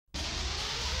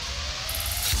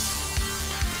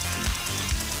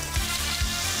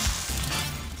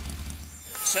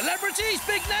Celebrities,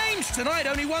 big names. Tonight,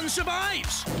 only one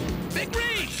survives. Big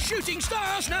Reach, shooting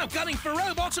stars, now gunning for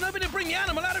robots and hoping to bring the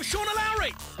animal out of Shauna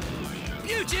Lowry.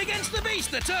 Beauty against the Beast,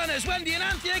 the Turners, Wendy and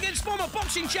Anthea against former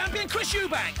boxing champion Chris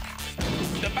Eubank.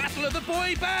 The battle of the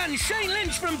boy band, Shane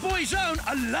Lynch from Boyzone,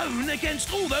 alone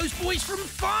against all those boys from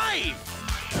Five.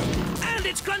 And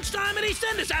it's crunch time at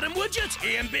EastEnders, Adam Woodgett,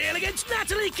 Ian Beale against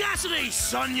Natalie Cassidy,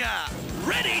 Sonia.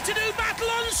 Ready to do battle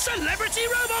on Celebrity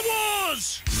Robot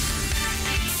Wars!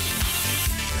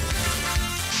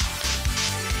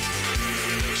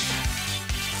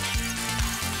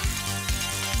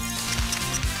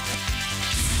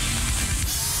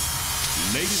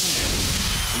 Ladies and gentlemen,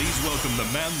 please welcome the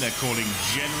man they're calling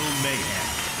General Mayhem,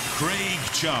 Craig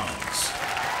Charles.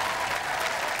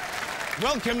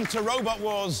 Welcome to Robot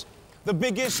Wars, the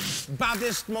biggest,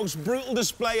 baddest, most brutal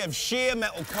display of sheer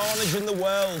metal carnage in the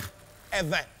world,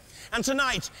 ever. And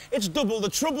tonight, it's double the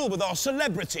trouble with our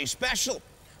celebrity special.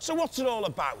 So what's it all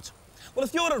about? Well,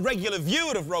 if you're a regular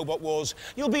viewer of Robot Wars,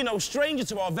 you'll be no stranger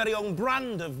to our very own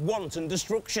brand of wanton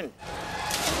destruction.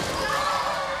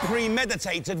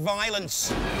 Premeditated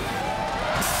violence.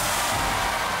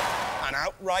 And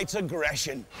outright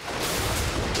aggression.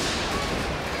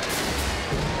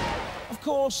 Of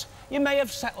course, you may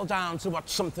have settled down to watch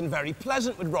something very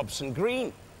pleasant with Robson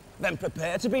Green. Then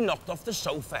prepare to be knocked off the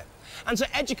sofa. And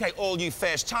to educate all you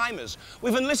first-timers,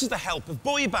 we've enlisted the help of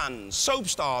boy bands, soap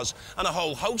stars, and a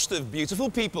whole host of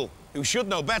beautiful people who should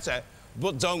know better,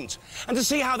 but don't. And to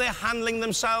see how they're handling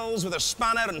themselves with a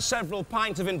spanner and several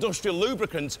pints of industrial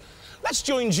lubricant, let's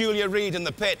join Julia Reid in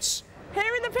the pits.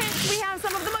 Here in the pits, we have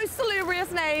some of the most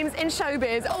salubrious names in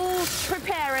showbiz, all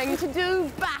preparing to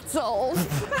do battle.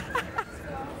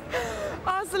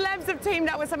 Our celebs have teamed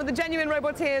up with some of the genuine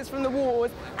roboteers from the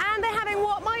wars, and they're having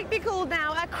what might be called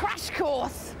now a crash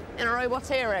course in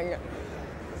roboteering.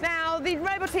 Now, the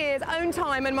roboteers' own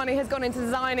time and money has gone into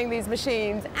designing these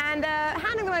machines, and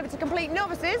handing them over to complete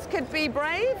novices could be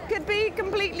brave, could be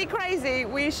completely crazy.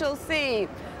 We shall see.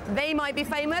 They might be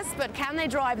famous, but can they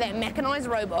drive their mechanised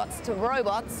robots to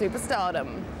robot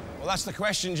superstardom? Well, that's the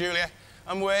question, Julia,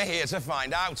 and we're here to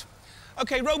find out.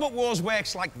 OK, Robot Wars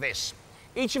works like this.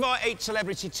 Each of our 8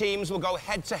 celebrity teams will go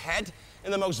head-to-head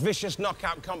in the most vicious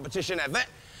knockout competition ever,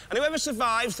 and whoever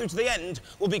survives through to the end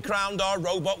will be crowned our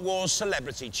Robot Wars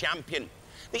Celebrity Champion.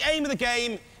 The aim of the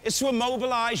game is to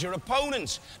immobilise your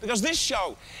opponent, because this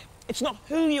show, it's not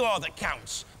who you are that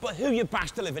counts, but who you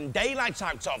bash the living daylights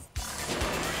out of.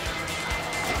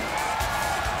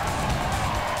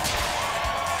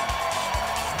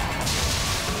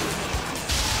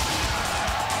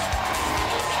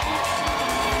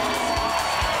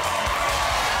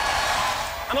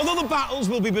 And although the battles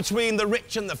will be between the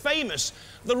rich and the famous,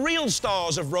 the real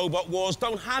stars of Robot Wars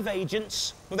don't have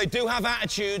agents, but they do have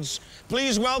attitudes.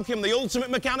 Please welcome the ultimate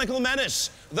mechanical menace,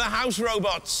 the House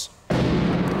Robots.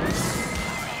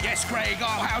 Yes, Craig,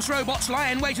 our House Robots lie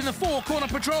in wait in the 4 corner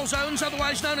patrol zones,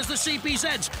 otherwise known as the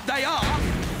CPZs. They are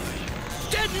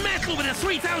dead metal with a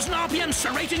 3,000 RPM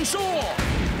serrating saw,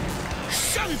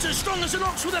 shunt as strong as an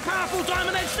ox with a powerful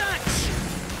diamond-edged axe,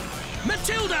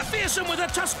 Matilda, fearsome with her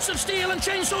tusks of steel and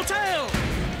chainsaw tail.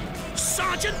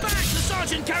 Sergeant Back, the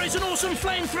sergeant carries an awesome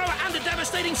flamethrower and a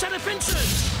devastating set of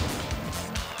pincers.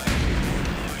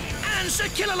 And Sir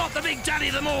Killalot, the big daddy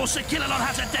of them all. Sir Killalot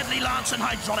has a deadly lance and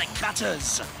hydraulic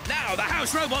cutters. Now, the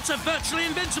House Robots are virtually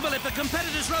invincible. If the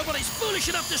competitor's robot is foolish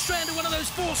enough to stray into one of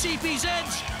those 4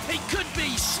 CPZs, it could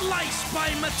be sliced by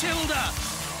Matilda,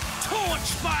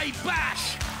 torched by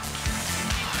Bash,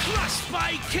 crushed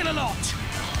by Killalot,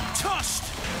 tossed,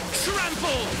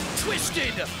 trampled,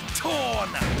 twisted, torn.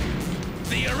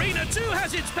 The arena too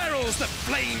has its perils, the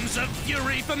flames of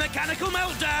fury for mechanical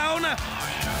meltdown.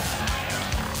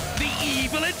 The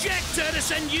evil ejector to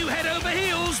send you head over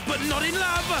heels, but not in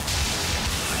love.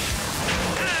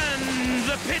 And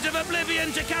the pit of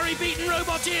oblivion to carry beaten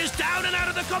roboteers down and out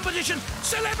of the competition.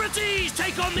 Celebrities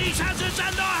take on these hazards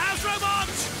and our House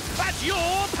Robots at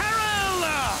your peril.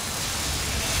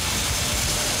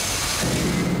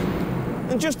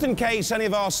 And just in case any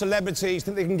of our celebrities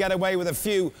think they can get away with a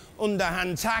few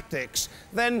underhand tactics,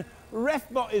 then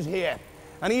Refbot is here,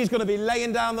 and he's going to be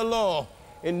laying down the law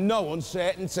in no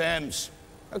uncertain terms.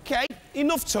 OK,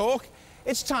 enough talk.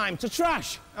 It's time to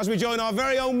trash, as we join our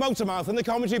very own Motormouth in the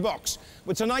commentary box.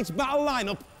 With tonight's battle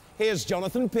lineup, here's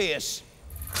Jonathan Pierce.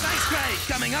 Thanks, Craig.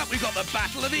 Coming up, we've got the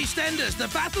Battle of EastEnders, the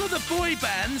Battle of the Boy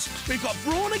Bands. We've got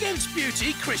Brawn against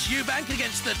Beauty, Chris Eubank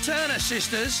against the Turner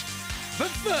Sisters. But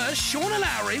first, Shauna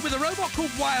Lowry with a robot called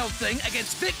Wild Thing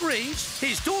against Vic Reeves,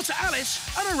 his daughter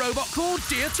Alice, and a robot called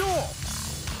Dear Tor.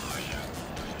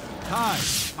 Hi,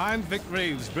 I'm Vic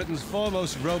Reeves, Britain's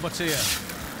foremost roboteer.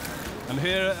 And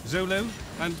here, Zulu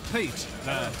and Pete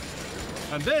there.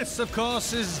 And this, of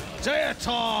course, is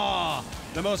Dietor,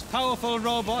 the most powerful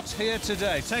robot here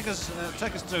today. Take us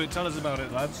through it. Tell us about it,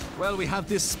 lads. Well, we have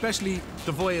this specially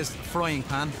devised frying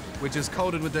pan, which is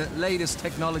coated with the latest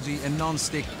technology and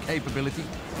non-stick capability.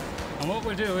 And what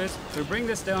we'll do is, we'll bring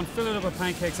this down, fill it up with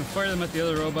pancakes and fire them at the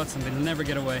other robots and they'll never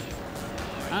get away.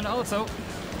 And also,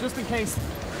 just in case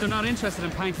they're not interested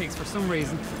in pancakes for some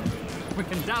reason, we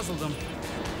can dazzle them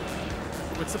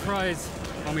with surprise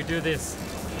when we do this.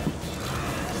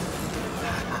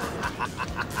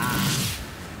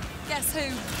 Guess who?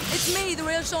 It's me, the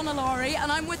real Shauna Laurie,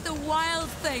 and I'm with the Wild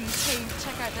Thing team.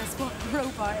 Check out this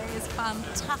robot, it is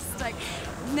fantastic.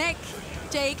 Nick,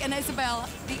 Jake and Isabel,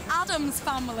 the Addams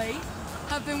family,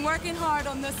 have been working hard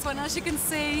on this one. As you can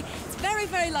see, it's very,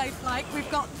 very lifelike.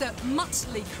 We've got the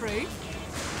Muttley crew,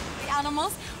 the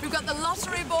animals. We've got the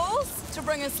lottery balls to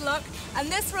bring us luck. And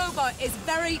this robot is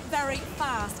very, very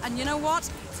fast. And you know what?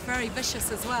 It's very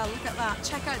vicious as well. Look at that.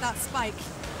 Check out that spike.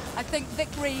 I think Vic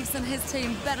Reeves and his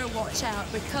team better watch out,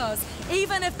 because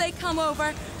even if they come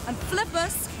over and flip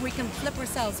us, we can flip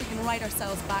ourselves, we can ride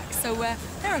ourselves back. So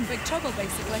they're in big trouble,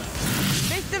 basically.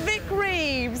 Mr. Vic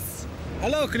Reeves.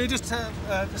 Hello, can you just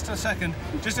a second,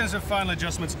 just in some final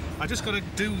adjustments, I just got to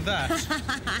do that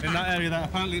in that area that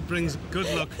apparently brings good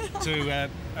luck to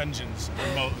engines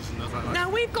and motors and stuff like that. Now,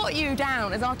 we've got you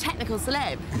down as our technical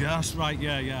celeb. Yeah, that's right,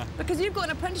 yeah. Because you've got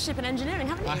an apprenticeship in engineering,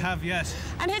 haven't you? I have, yes.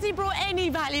 And has he brought any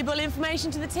valuable information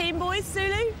to the team, boys,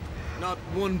 Sulu? Not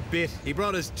one bit. He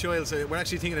brought his child, so we're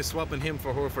actually thinking of swapping him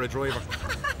for her for a driver,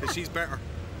 because she's better.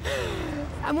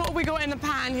 And what have we got in the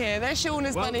pan here? There's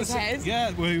Shauna's bunny's head.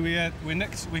 Yeah, we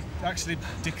actually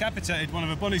decapitated one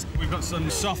of the bunnies. We've got some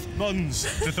soft buns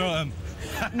to throw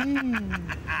at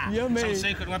them. Yummy. It's our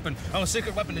secret weapon. Our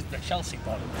secret weapon is the Chelsea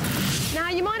ball. Now,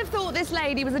 you might have thought this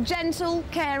lady was a gentle,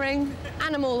 caring,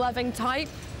 animal-loving type.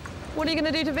 What are you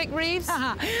going to do to Vic Reeves?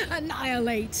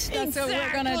 Annihilate. That's what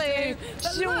we're going to do.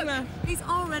 But Shauna. look, he's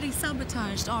already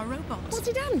sabotaged our robot. What's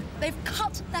he done? They've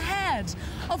cut the head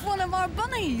of one of our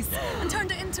bunnies and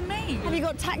turned it into me. Have you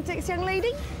got tactics, young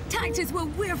lady? Tactics? Well,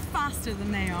 we're faster than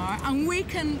they are, and we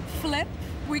can flip.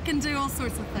 We can do all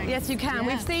sorts of things. Yes, you can. Yeah.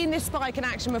 We've seen this spike in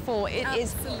action before. It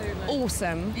is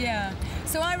awesome. Yeah.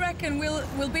 So I reckon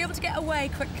we'll be able to get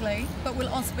away quickly, but we'll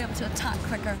also be able to attack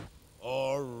quicker.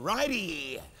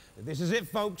 Alrighty. This is it,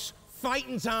 folks.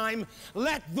 Fighting time.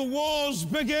 Let the wars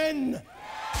begin.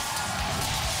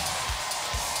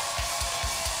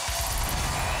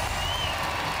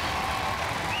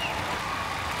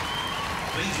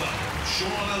 Please welcome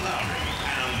Shauna Laurie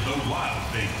and the Wild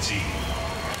Thing team.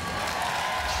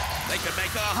 They can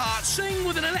make our hearts sing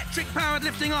with an electric-powered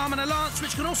lifting arm and a lance,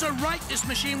 which can also right this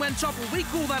machine when toppled. We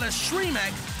call that a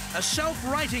Mech, a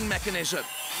self-righting mechanism.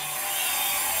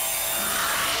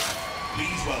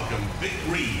 Please welcome Vic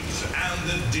Reeves and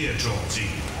the Dietor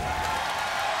team.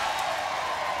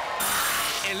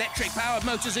 Electric-powered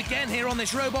motors again here on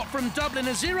this robot from Dublin.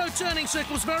 A zero turning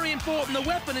circle is very important. The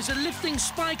weapon is a lifting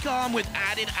spike arm with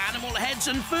added animal heads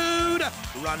and food.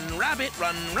 Run, rabbit,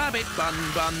 bun,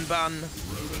 bun, bun.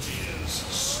 Roboteers,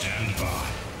 stand by.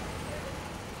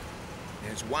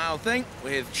 There's Wild Thing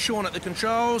with Sean at the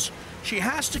controls. She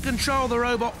has to control the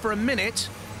robot for a minute,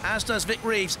 as does Vic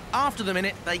Reeves. After the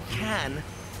minute, they can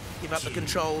give up the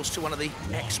controls to one of the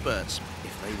experts,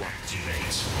 if they want.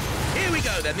 Activate. Here we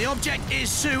go, then. The object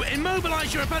is to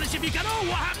immobilise your opponents if you can. Oh,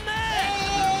 what happened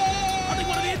there? I think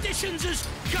one of the additions has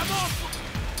come off.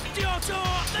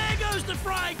 Dietor, there goes the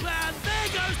frying pan, there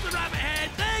goes the rabbit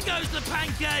head, there goes the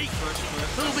pancake.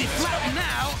 It'll be flattened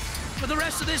now for the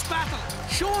rest of this battle.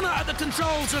 Shauna at the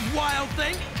controls of Wild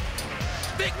Thing.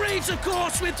 Vic Reeves, of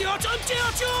course, with Dietor.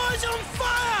 Dietor is on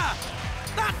fire!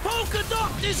 That polka dot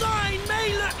design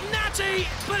may look natty,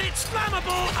 but it's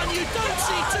flammable, and you don't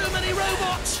see too many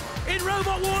robots in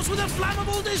Robot Wars with a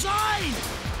flammable design.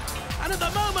 And at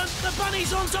the moment, the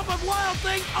bunnies on top of Wild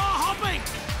Thing are hopping.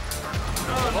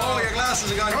 Oh, your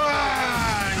glasses are going.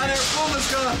 And your phone is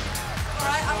gone. All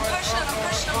right, I'm pushing.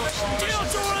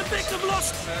 Dietor and Vic have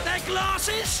lost their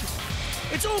glasses.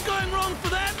 It's all going wrong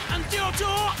for them, and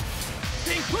Dietor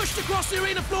being pushed across the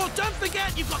arena floor. Don't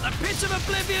forget, you've got the Pit of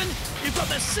Oblivion, you've got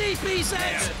the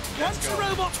CPZs. Once the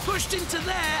robot's pushed into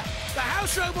there, the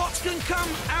house robots can come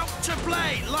out to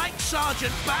play, like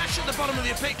Sergeant Bash at the bottom of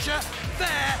your picture,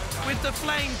 there with the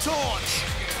flame torch.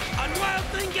 And Wild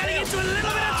Thing getting into a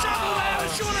little bit of trouble there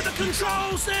with Sean at the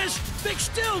controls. There's Vic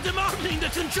still demanding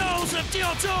the controls of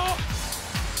Dietor.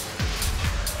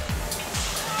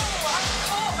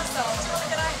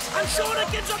 And Shauna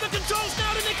gets on the controls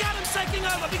now to Nick Adams taking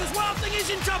over because Wild Thing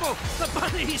is in trouble. The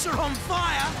bunnies are on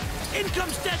fire. In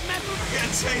comes Dead Metal.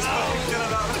 Getting chased by the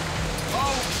killer.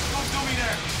 Oh, don't do me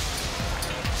there.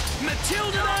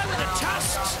 Matilda there with the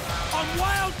tusks on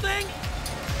Wild Thing.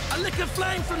 A lick of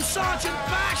flame from Sergeant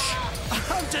Bash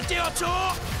onto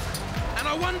Diotor. And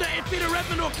I wonder if Peter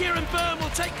Redmond or Kieran Byrne will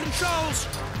take controls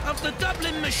of the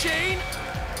Dublin machine.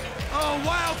 Oh,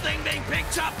 Wild Thing being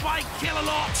picked up by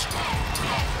Killalot.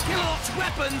 Killalot's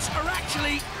weapons are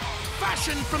actually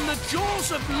fashioned from the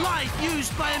jaws of life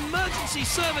used by emergency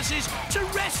services to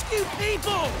rescue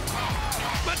people.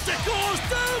 But to cause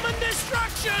doom and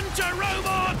destruction to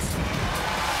robots.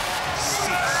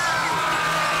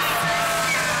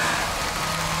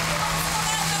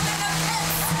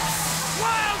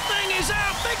 Wild Thing is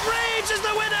out. Big Reeves is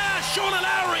the winner. Shauna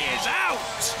Lowry is out.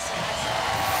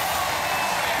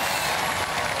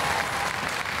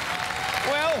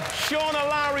 Well, Shauna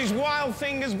Lowry's Wild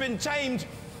Thing has been tamed.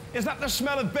 Is that the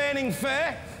smell of burning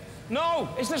fare? No,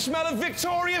 it's the smell of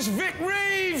victorious Vic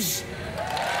Reeves.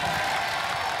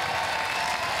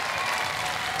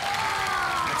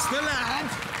 It's the lad.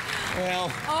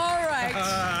 Well. All right.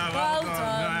 Well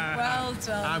done. Well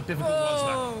done. How difficult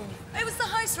was that? It was the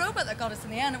house robot that got us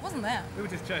in the end. It wasn't them. We were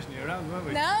just chasing you around, weren't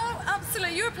we? No,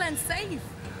 absolutely. You were playing safe.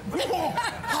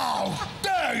 How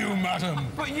dare you, madam?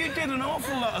 But you did an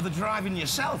awful lot of the driving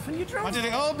yourself, and you drove. I did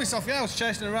it all myself, yeah. I was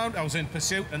chasing around, I was in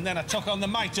pursuit, and then I took on the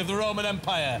might of the Roman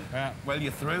Empire. Yeah. Well,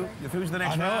 you're through. You're through to the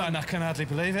next I know, round. and I can hardly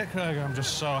believe it, Craig. I'm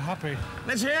just so happy.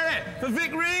 Let's hear it for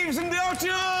Vic Reeves and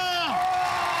Diotor!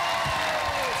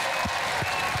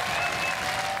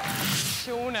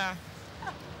 Shauna,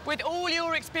 with all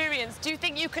your experience, do you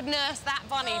think you could nurse that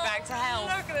bunny back to health?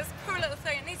 Look at this poor little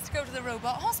thing. It needs to go to the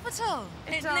robot hospital.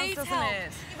 It does, needs doesn't help.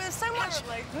 it? There's so much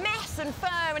mess and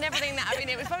fur and everything that, I mean,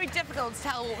 it was very difficult to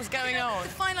tell what was going on. The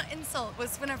final insult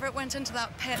was whenever it went into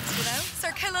that pit, you know? Sir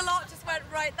Killalot just went,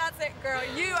 right, that's it, girl.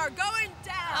 You are going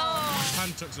down. Oh.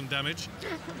 Pan took some damage.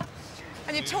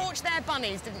 And you torched their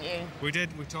bunnies, didn't you? We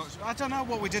did. We talked. I don't know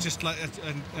what we did. Just like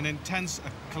an intense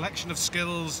collection of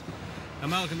skills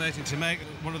amalgamating to make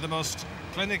one of the most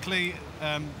clinically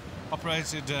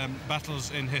operated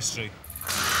battles in history.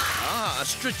 Ah, a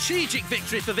strategic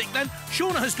victory for Vic then.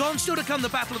 Shauna has gone, still to come the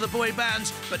battle of the boy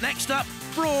bands. But next up,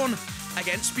 Brawn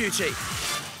against Beauty.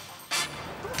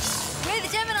 We're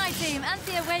the Gemini team,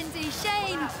 Anthea, Wendy,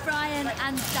 Shane, Brian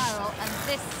and Daryl, and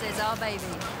this is our baby.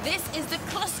 This is the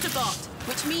Clusterbot,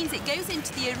 which means it goes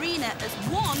into the arena as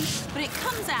one, but it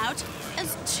comes out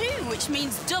as two, which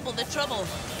means double the trouble.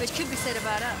 Which could be said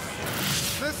about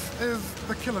us. This is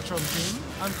the Killatron team.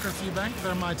 I'm Chris Eubank,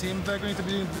 they're my team. They're going to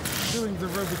be doing the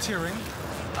roboteering.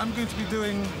 I'm going to be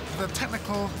doing the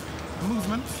technical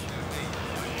movements.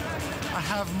 I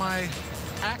have my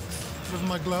axe with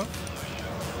my glove.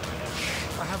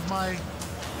 I have my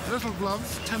little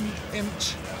gloves, 10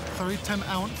 ounce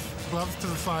gloves to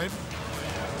the side.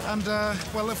 And,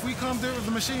 well, if we can't do it with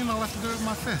the machine, I'll have to do it with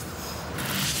my fists.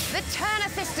 The Turner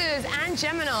Sisters and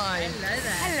Gemini. Hello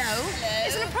there. Hello.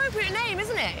 It's an appropriate name,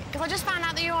 isn't it? Because I just found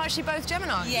out that you're actually both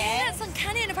Gemini. Yeah, that's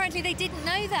uncanny, and apparently they didn't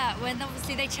know that when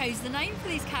obviously they chose the name for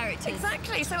these characters.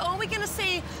 Exactly. So are we going to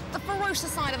see the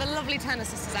ferocious side of the lovely Turner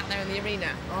Sisters out there in the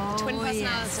arena? Oh, Twin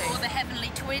personality. Or the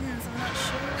Heavenly Twins, I'm not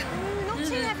sure. Not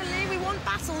too heavily. We want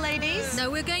battle, ladies. No,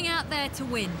 we're going out there to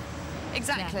win.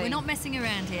 Exactly. Yeah, we're not messing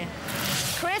around here.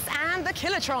 Chris and the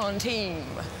Killatron team.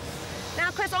 Now,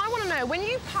 Chris, I want to know, when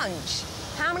you punch,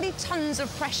 how many tons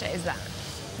of pressure is that,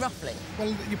 roughly?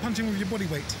 Well, you're punching with your body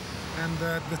weight, and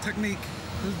the technique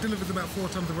delivers about 4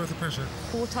 tons of worth of pressure.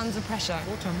 4 tons of pressure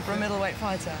 4 tons, for a middleweight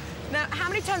fighter. Now, how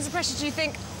many tons of pressure do you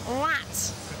think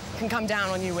that can come down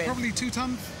on you with? Probably 2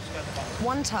 tons.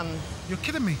 1 ton. You're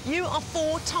kidding me. You are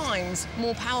 4 times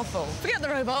more powerful. Forget the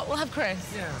robot, we'll have Chris.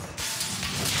 Yeah.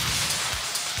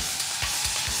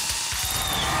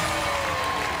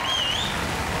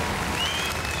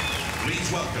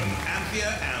 Please welcome Anthea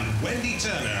and Wendy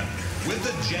Turner with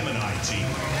the Gemini team.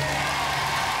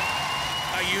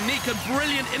 A unique and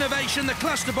brilliant innovation, the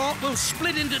Clusterbot will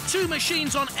split into 2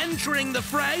 machines on entering the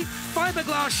fray.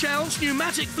 Fiberglass shells,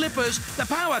 pneumatic flippers. The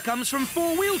power comes from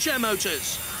 4 wheelchair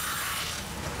motors.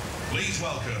 Please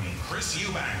welcome Chris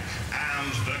Eubank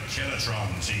and the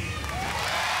Killatron team.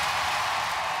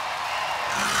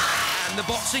 And the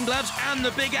boxing gloves and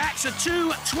the big axe, a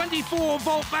 2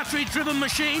 24-volt battery-driven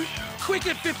machine. Quick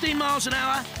at 15 miles an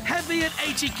hour, heavy at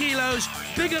 80 kilos,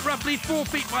 big at roughly 4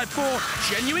 feet by 4.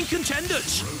 Genuine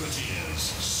contenders. Roboteers,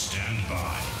 stand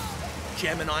by.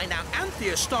 Gemini. Now,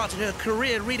 Anthea started her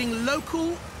career reading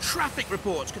local traffic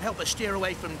reports. Could help her steer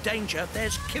away from danger.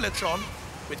 There's Killatron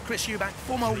with Chris Eubank,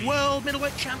 former world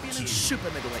middleweight champion and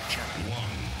super middleweight champion.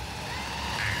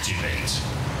 Activate.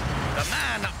 The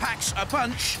man packs a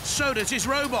punch, so does his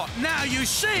robot. Now you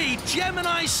see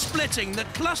Gemini splitting the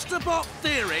clusterbot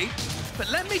theory, but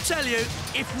let me tell you,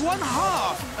 if one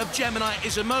half of Gemini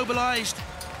is immobilized,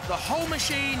 the whole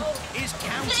machine is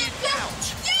counted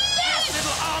out. Yes!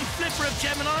 Little arm flipper of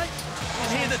Gemini.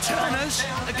 You hear the turners,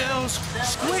 the girls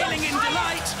squealing in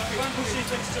delight.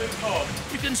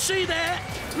 You can see there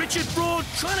Richard Broad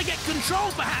trying to get control,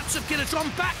 perhaps, of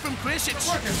Kilotron back from Chris. It's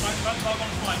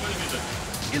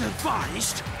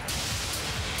ill-advised.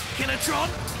 Kilotron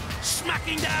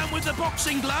smacking down with the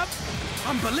boxing glove.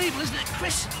 Unbelievable, isn't it?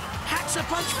 Chris hacks a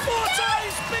punch 4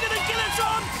 times bigger than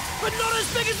Kilotron, but not as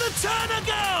big as the Turner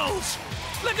girls.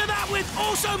 Look at that, with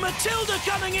also Matilda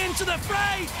coming into the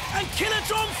fray, and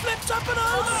Kilotron flipped up and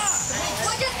over.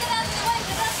 We'll just get out of the way,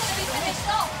 because that's going to be finished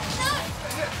off. No!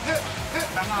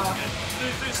 Do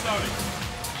slowly.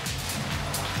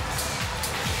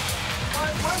 Why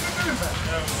are we doing that?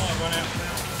 No, we might run out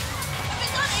now.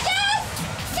 Yes!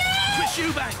 Yes! Chris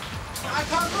Eubank. I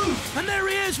can't move. And there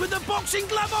he is with the boxing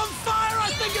glove on fire,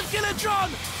 I think, of Kilotron.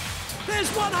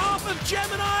 There's one half of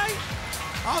Gemini.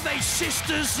 Are they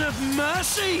sisters of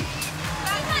mercy?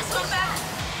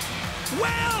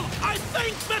 Well, I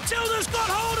think Matilda's got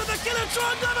hold of the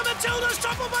Kilotron glove, and Matilda's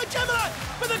toppled by Gemini.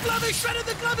 But the glove is shredded,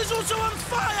 the glove is also on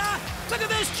fire. Look at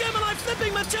this, Gemini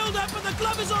flipping Matilda, but the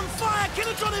glove is on fire.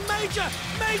 Kilotron in major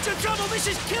trouble. This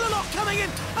is Kilolot coming in,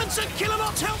 and Sir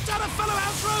Kilolot's helped out a fellow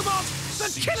house robot. The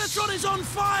Kilotron is on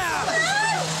fire!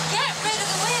 Get rid of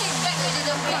the wing! Get rid of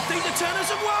the wing! I think the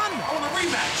Turners have won! I want a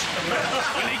rematch!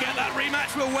 Will he get that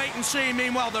rematch? We'll wait and see.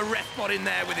 Meanwhile, the ref got in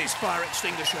there with his fire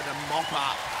extinguisher to mop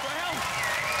up.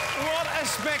 What a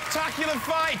spectacular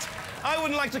fight! I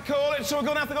wouldn't like to call it, so we're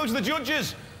going to have to go to the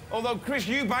judges. Although Chris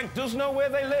Eubank does know where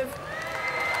they live.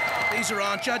 These are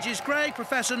our judges, Craig.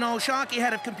 Professor Noel Sharkey,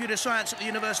 Head of Computer Science at the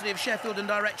University of Sheffield and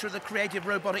Director of the Creative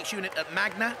Robotics Unit at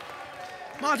Magna.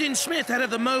 Martin Smith, Head of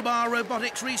the Mobile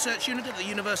Robotics Research Unit at the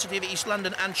University of East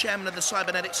London and Chairman of the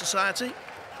Cybernetic Society.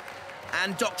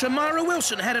 And Dr. Myra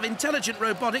Wilson, Head of Intelligent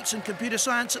Robotics and Computer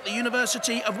Science at the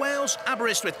University of Wales,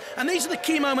 Aberystwyth. And these are the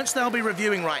key moments they'll be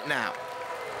reviewing right now.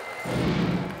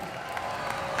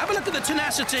 Have a look at the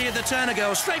tenacity of the Turner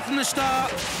girls, straight from the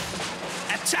start.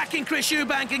 Attacking Chris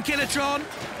Eubank and Kilotron,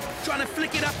 trying to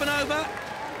flick it up and over.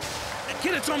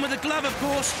 Kilotron with the glove, of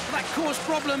course, that caused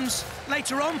problems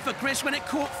later on for Chris when it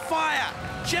caught fire.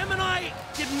 Gemini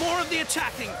did more of the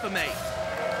attacking for me.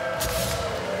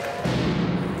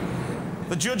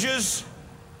 The judges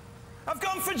have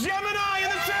gone for Gemini and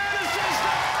the Turner sisters!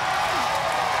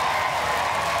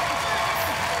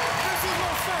 This is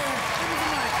not fair.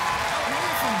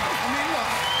 I mean, look,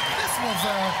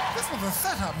 this was a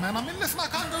setup, man. I mean, listen, I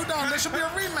can't go down. There should be a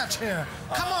rematch here.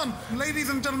 Come on, ladies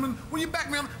and gentlemen, will you back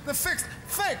me on the fix?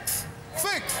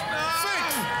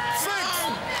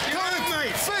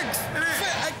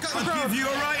 I'll give you a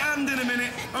right hand in a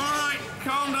minute. All right,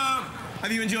 calm down.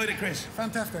 Have you enjoyed it, Chris?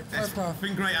 Fantastic. First class.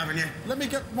 Been great having you. Let me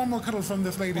get one more cuddle from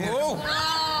this lady here. Oh!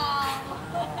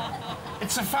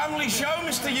 It's a family show,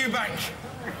 Mr. Eubank.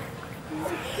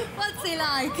 What's he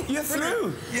like? You're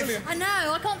through. I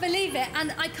know, I can't believe it.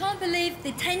 And I can't believe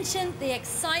the tension, the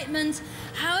excitement.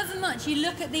 However much you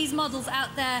look at these models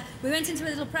out there, we went into a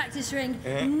little practice ring,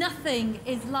 nothing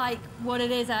is like what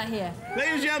it is out here.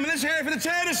 Ladies and gentlemen, let's hear it for the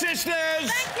Turner sisters.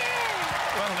 Thank you.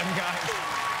 Well done, guys.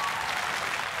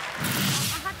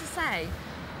 I have to say,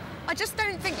 I just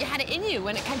don't think you had it in you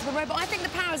when it came to the robot. I think the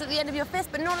power is at the end of your fist,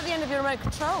 but not at the end of your remote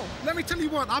control. Let me tell you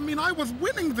what, I mean, I was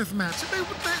winning this match.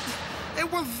 It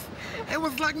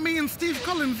was like me and Steve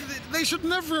Collins. They should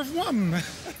never have won.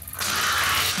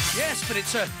 Yes, but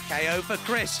it's a KO for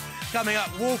Chris. Coming up,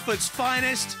 Wolford's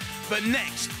finest. But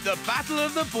next, the battle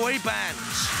of the boy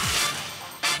bands.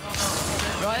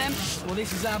 Right then, well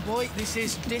this is our boy, this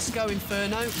is Disco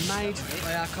Inferno, made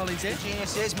by our colleagues here.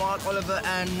 Geniuses, Mark, Oliver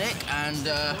and Nick, and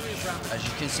as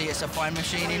you can see it's a fine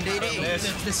machine indeed.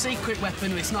 The secret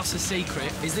weapon, it's not so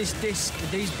secret, is this disc with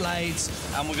these blades.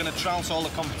 And we're going to trounce all the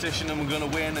competition and we're going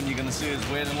to win, and you're going to see us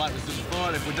win, and like we did before,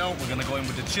 and if we don't, we're going to go in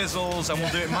with the chisels and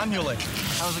we'll do it manually.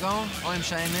 How's it going? I'm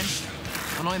Shane Lynn,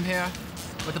 and I'm here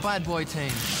with the bad boy team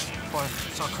for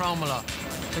Sir Cromalot.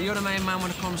 So you're the main man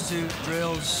when it comes to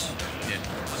drills? Yeah,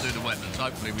 I do the weapons.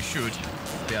 Hopefully we should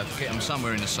be able to get them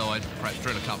somewhere in the side, perhaps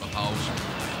drill a couple of holes,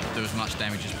 do as much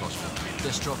damage as possible.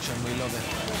 Destruction, we love it.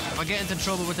 If I get into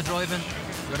trouble with the driving,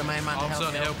 you're the main man to I'll help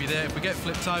certainly help you there. If we get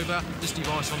flipped over, this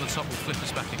device on the top will flip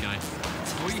us back again.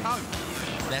 We hope.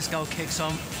 Let's go kick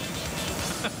some.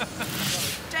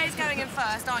 Jay's going in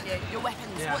first, aren't you? Your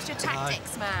weapons. Yeah. What's your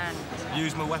tactics, man?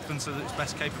 Use my weapon to its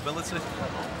best capability.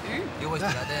 You always do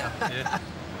that, don't you? Yeah.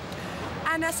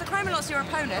 And Sir Chromalot's your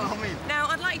opponent. Oh, me. Now,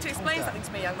 I'd like you to explain something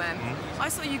to me, young man. I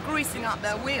saw you greasing up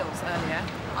their wheels earlier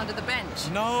under the bench.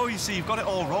 No, you see, you've got it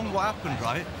all wrong. What happened,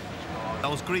 right? I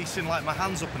was greasing like my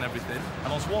hands up and everything, and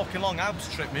I was walking along, Abs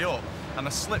tripped me up, and I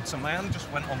slipped and my hand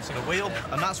just went onto the wheel,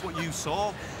 and that's what you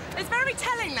saw. It's very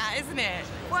telling, that, isn't it?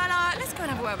 Well, let's go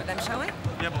and have a word with them, shall we?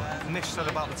 Yeah, but Nish said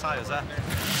about the tyres there.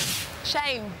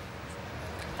 Shane,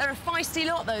 they're a feisty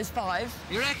lot, those 5.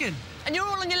 You reckon? And you're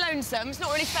all on your lonesome. It's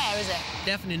not really fair, is it?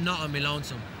 Definitely not on me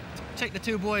lonesome. Check the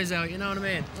 2 boys out, you know what I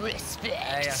mean? Respect.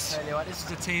 Hey, I tell you what, this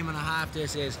is a team and a half,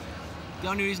 this is. The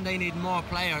only reason they need more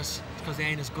players is because they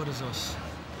ain't as good as us.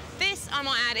 This, I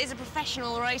might add, is a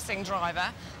professional racing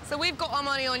driver. So we've got our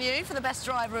money on you for the best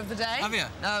driver of the day. Have you?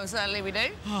 No, certainly we do.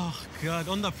 Oh, God,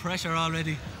 under pressure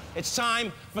already. It's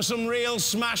time for some real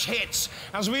smash hits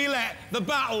as we let the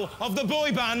battle of the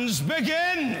boy bands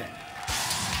begin.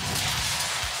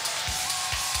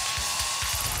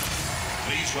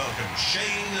 Please welcome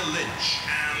Shane Lynch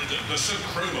and the Sir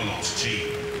Chromalot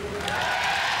team.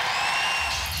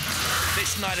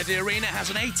 This night at the arena has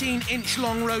an 18-inch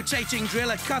long rotating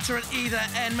drill, a cutter at either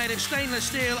end made of stainless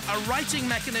steel, a writing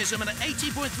mechanism, and at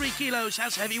 80.3 kilos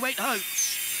has heavyweight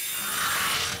hopes.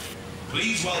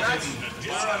 Please welcome the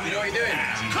Disco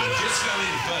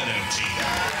Inferno team.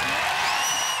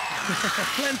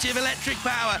 Plenty of electric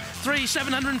power, 3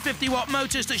 750-watt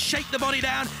motors to shake the body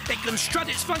down. It can strut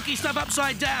its funky stuff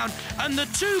upside down, and the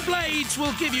 2 blades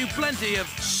will give you plenty of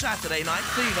Saturday night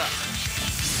fever.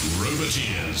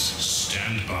 Roboteers,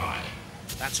 stand by.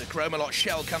 That's a Chromalot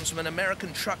shell, comes from an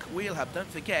American truck wheel hub. Don't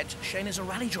forget, Shane is a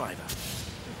rally driver.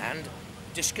 And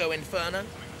Disco Inferno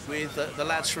with the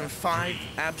lads from 5,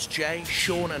 Abs, Jay,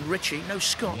 Sean and Richie. No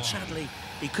Scott, sadly,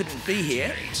 he couldn't be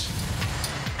here.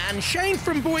 And Shane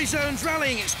from Boyzone's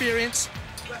rallying experience,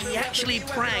 he actually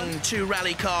pranged 2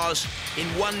 rally cars in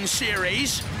one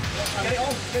series. Get it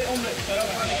on,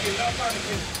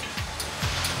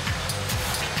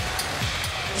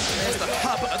 There's the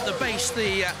hub at the base,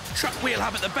 the truck wheel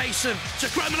hub at the base of Sir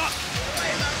Chromalot.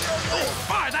 Oh,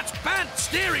 fire, that's bad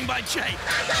steering by Jay.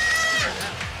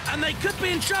 And they could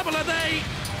be in trouble. Are they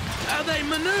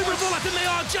manoeuvrable? I think they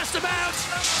are just about.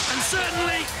 And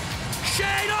certainly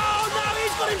Shane, oh no,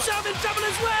 he's got himself in trouble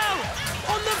as well.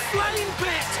 On the flame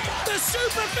pit, the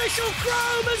superficial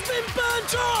chrome has been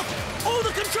burnt off. All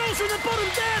the controls from the bottom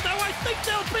there, though, I think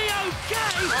they'll be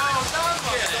okay. Oh, no,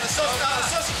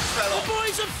 sausage fell off. The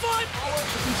boys have fought. Oh,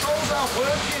 the controls aren't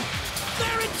working.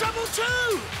 They're in trouble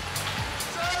too.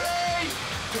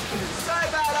 Sorry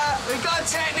about that. We've got a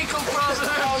technical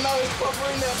problem. Oh no, it's proper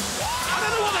in there. I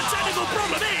don't know what the technical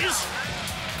problem is,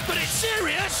 but it's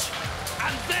serious.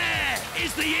 And there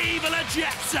is the evil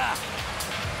ejector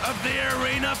of the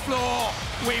arena floor.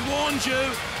 We warned you,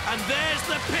 and there's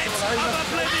the pit of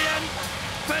oblivion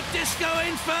for Disco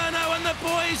Inferno and the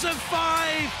boys of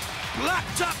 5.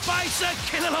 Blacked up by Sir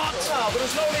Chromalot. No, but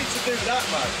there's no need to do that,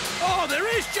 man. Oh, there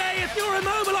is, Jay, if you're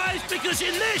immobilised, because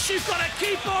in this you've got to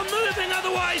keep on moving,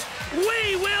 otherwise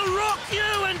we will rock you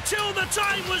until the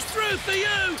time was through for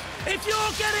you. If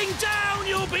you're getting down,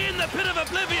 you'll be in the pit of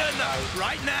oblivion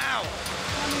right now.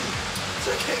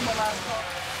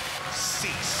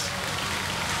 Cease.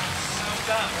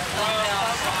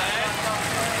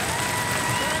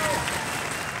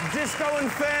 Disco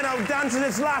Inferno dancing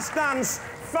its last dance.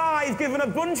 5 given a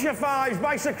bunch of 5s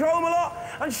by Sir Chromalot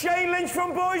and Shane Lynch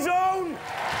from Boyzone.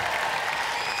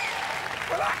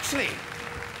 Well, actually,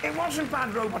 it wasn't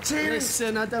bad roboteering.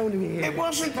 Listen, I don't want to be here. It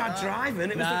wasn't bad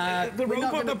driving. It was the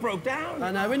robot that broke down.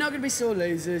 I know, we're not going to be sore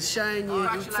losers. Shane,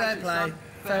 fair play.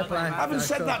 Fair play. Having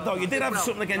said that, though, you did have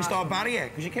something against our barrier,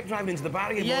 because you kept driving into the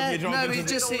barrier more than you drove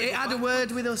into the... it had a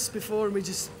word with us before and we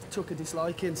just took a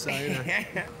disliking, so, you know.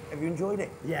 Have you enjoyed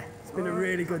it? Yeah, it's been a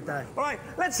really good day. All right,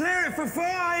 let's hear it for 5.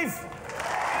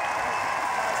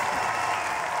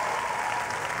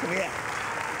 Come here.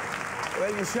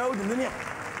 Well, you showed them, didn't you?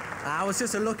 It was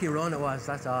just a lucky run, it was,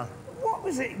 that's all. What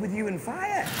was it with you and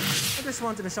fire? I just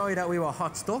wanted to show you that we were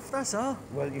hot stuff, that's all.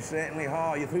 Well, you certainly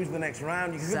are. You're through to the next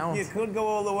round. You could go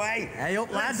all the way. Hey,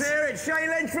 up, lads. Let's hear it. Shane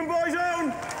Lynch from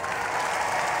Boyzone.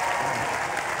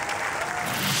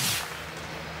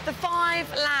 The 5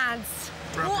 lads.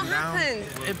 What happened?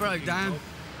 It broke down.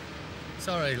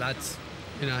 Sorry, lads.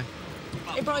 You know.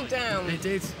 It broke down? It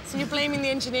did. So you're blaming the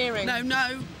engineering?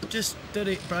 No. Just that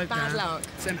it broke down. Bad luck.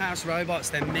 Them house robots,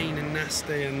 they're mean and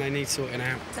nasty and they need sorting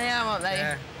out. They are, aren't they?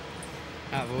 Yeah.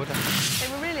 Out of order. They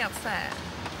were really upset.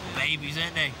 Babies,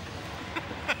 aren't they?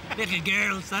 Little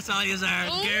girls, that's all you are,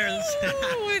 girls.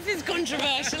 Oh, this is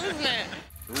controversial, isn't it?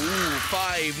 Ooh,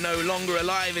 5 no longer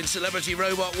alive in Celebrity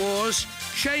Robot Wars.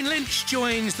 Shane Lynch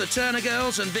joins the Turner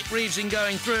Girls and Vic Reeves in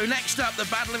going through. Next up, the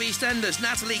Battle of EastEnders,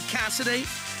 Natalie Cassidy.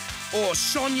 Or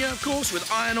Sonia, of course, with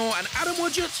Iron Ore and Adam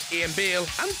Woodgett, Ian Beale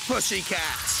and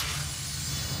Pussycat.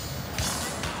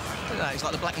 Look at that, it's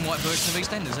like the black and white version of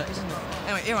EastEnders, that, isn't it?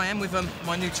 Anyway, here I am with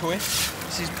my new toy.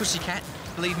 This is Pussycat.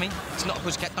 Believe me, it's not a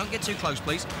pussycat. Don't get too close,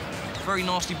 please. Very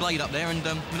nasty blade up there, and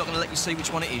we're not going to let you see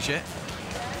which one it is yet.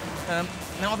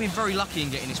 Now, I've been very lucky in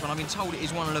getting this one. I've been told it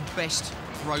is one of the best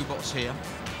robots here.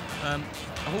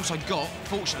 I've also got,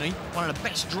 fortunately, one of the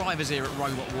best drivers here at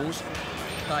Robot Wars,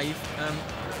 Dave.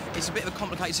 It's a bit of a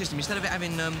complicated system. Instead of it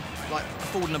having like a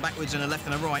forward and a backwards and a left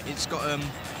and a right, it's got a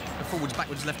forwards,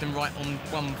 backwards, left and right on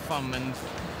one thumb, and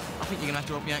I think you're going to have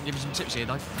to help me out and give me some tips here,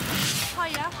 Dave.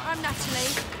 Hiya, I'm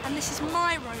Natalie, and this is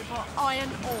my robot, Iron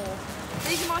Ore.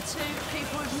 These are my 2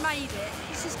 people who've made it.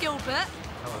 This is Gilbert,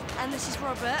 and this is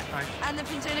Robert, and they've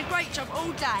been doing a great job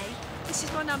all day. This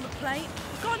is my number plate.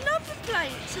 I've got a number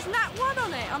plate. It says Nat 1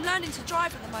 on it. I'm learning to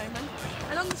drive at the moment,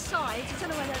 and on the side, I don't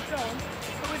know where they're gone,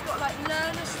 but we've got like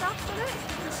learner stuff on it,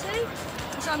 you can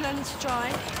see. So I'm learning to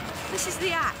drive. This is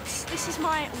the axe. This is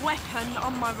my weapon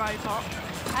on my robot.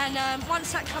 And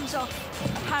once that comes off,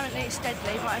 apparently it's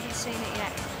deadly, but I haven't seen it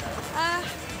yet.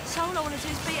 So all I want to do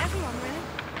is beat everyone, really.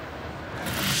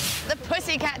 The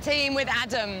Pussycat team with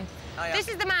Adam. Oh, yeah. This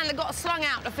is the man that got slung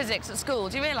out of physics at school.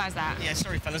 Do you realise that? Yeah,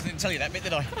 sorry, fellas, didn't tell you that bit,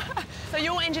 did I? So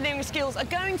your engineering skills are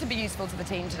going to be useful to the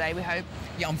team today, we hope.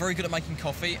 Yeah, I'm very good at making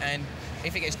coffee, and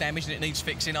if it gets damaged and it needs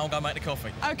fixing, I'll go make the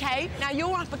coffee. OK, now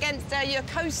you're up against your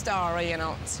co-star, are you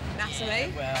not,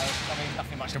 Natalie? Yeah, well, I mean,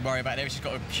 nothing much to worry about there. She's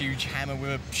got a huge hammer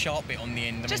with a sharp bit on the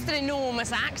end. Just an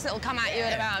enormous axe that'll come at you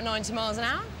at about 90 miles an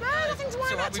hour. No, nothing to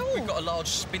worry about at all. We've got a large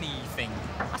spinny thing.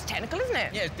 That's technical, isn't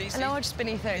it? Yeah, a large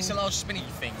spinny thing. It's a large spinny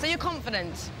thing. So you're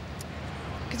confident?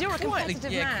 Because you're a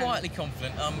competitive man. Quietly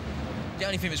confident. The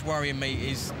only thing that's worrying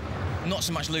me is not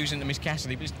so much losing to Miss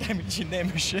Cassidy, but it's damaging their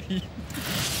machine.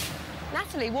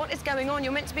 Natalie, what is going on?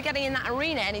 You're meant to be getting in that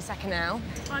arena any second now.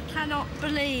 I cannot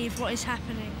believe what is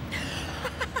happening.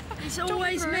 It's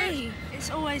always me. It's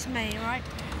always me, right?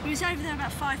 We was over there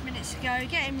about 5 minutes ago,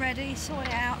 getting ready,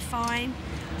 sorting it out, fine.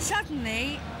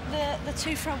 Suddenly, the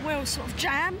 2 front wheels sort of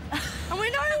jam, and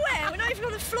we're nowhere. We're not even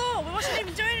on the floor. We wasn't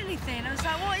even doing anything. I was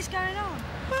like, what is going on?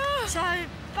 So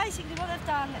basically, what they've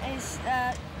done is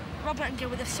Robert and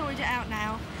Gilbert, they've sorted it out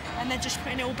now, and they're just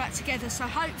putting it all back together. So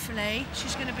hopefully,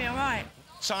 she's going to be all right.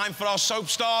 Time for our soap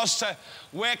stars to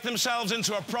work themselves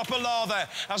into a proper lather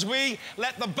as we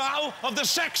let the battle of the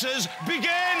sexes begin.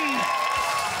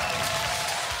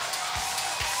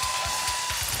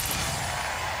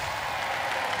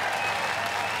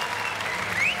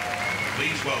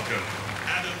 Please welcome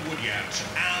Adam Woodgett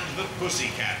and the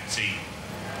Pussycat team.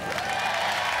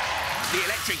 The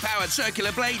electric-powered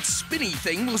circular blade spinny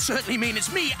thing will certainly mean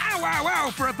it's me, ow, ow, ow,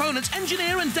 for opponents.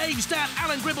 Engineer and Dave's dad,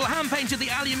 Alan Gribble, hand-painted the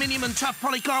aluminium and tough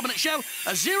polycarbonate shell.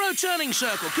 A zero-turning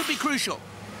circle could be crucial.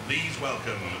 Please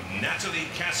welcome Natalie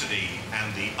Cassidy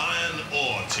and the Iron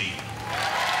Ore team.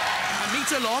 A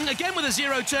metre long, again with a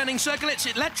zero-turning circle. It's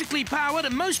electrically powered,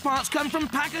 and most parts come from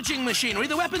packaging machinery.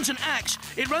 The weapon's an axe.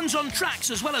 It runs on tracks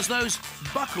as well as those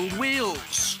buckled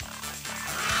wheels.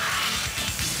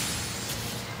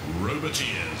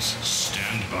 Roboteers,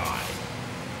 stand by.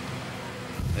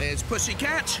 There's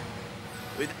Pussycat,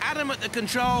 with Adam at the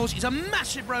controls. He's a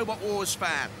massive Robot Wars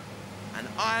fan. And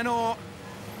Iron Ore,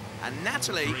 and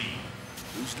Natalie,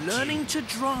 who's learning to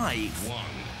drive. 1.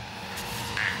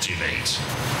 Activate.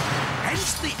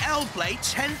 Hence the L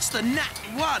plates, hence the Nat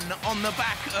 1 on the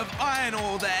back of Iron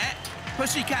Ore there.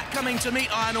 Pussycat coming to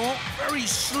meet Iron Ore. Very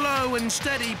slow and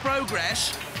steady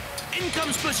progress. In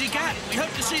comes Pussycat. We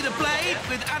hope to see the blade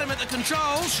with Adam at the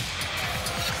controls.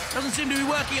 Doesn't seem to be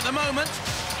working at the moment.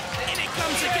 In it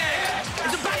comes again.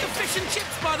 There's a bag of fish and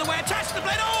chips, by the way, attached to the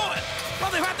blade. Oh! Well,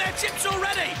 they've had their chips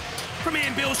already. From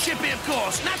Ian Bill's shippy, of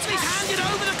course. Natalie's handed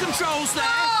over the controls there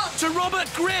to Robert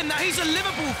Grimm. Now, he's a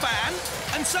Liverpool fan,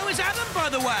 and so is Adam,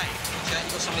 by the way. Yeah,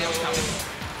 you've got somebody else coming.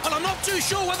 Well, I'm not too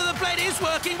sure whether the blade is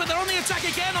working, but they're on the attack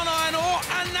again on Iron Ore,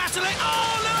 and Natalie...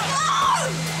 Oh, look! Oh!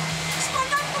 It's my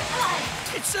number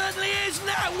plate! It certainly is.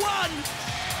 Nat 1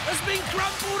 has been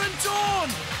crumpled and torn.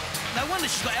 No wonder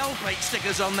she's got L-plate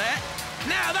stickers on there.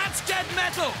 Now that's dead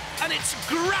metal, and it's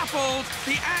grappled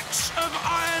the axe of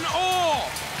Iron Ore.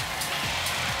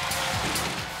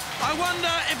 I wonder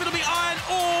if it'll be Iron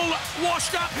all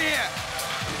washed up here.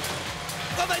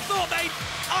 Well, they thought they'd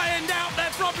ironed out their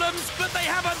problems, but they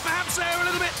haven't. Perhaps they're a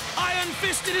little bit iron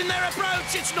iron-fisted in their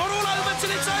approach. It's not all over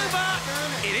till it's over.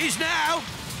 It is now.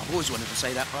 I've always wanted to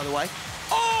say that, by the way.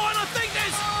 Oh, and I think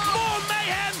there's more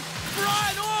mayhem for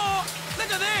Iron Ore.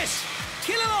 Look at this.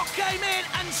 Killalot came in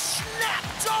and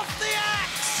snapped off the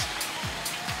axe.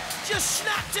 Just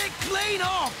snapped it clean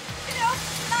off.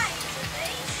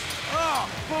 Oh,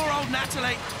 poor old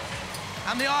Natalie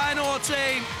and the Iron Ore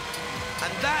team.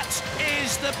 And that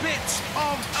is the pit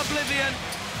of oblivion.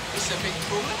 It's a big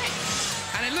pool, isn't it?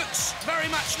 And it looks very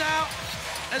much now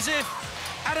as if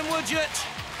Adam Woodgett,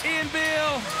 Ian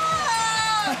Beale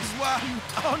has won.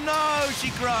 Oh no,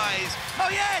 she cries. Oh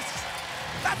yes,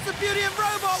 that's the beauty of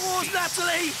Robot Wars,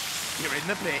 Natalie. You're in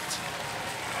the pit.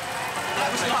 That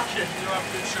was lucky. You have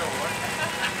a good show, right?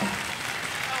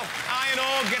 Iron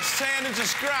Ore gets turned into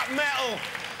scrap metal.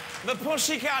 The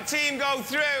Pussycat team go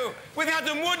through with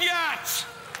Adam Woodgett.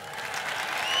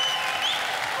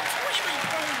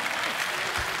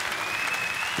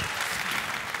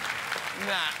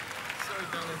 Nah.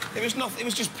 It was nothing. It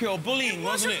was just pure bullying,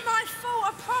 wasn't it? It wasn't my fault.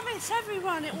 I promise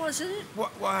everyone it wasn't.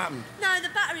 What happened? No, the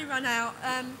battery ran out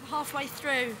halfway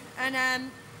through, and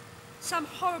some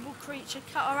horrible creature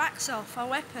cut our axe off, our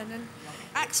weapon, and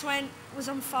axe was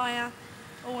on fire.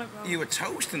 All went wrong. You were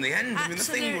toast in the end. I mean, the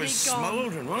thing was Absolutely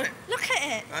smouldering, wasn't it? Look at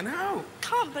it. I know.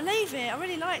 Can't believe it. I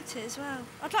really liked it as well.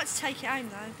 I'd like to take it home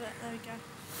though, but there we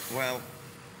go. Well,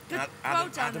 Well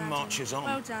done, Adam marches on.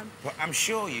 Well done. But I'm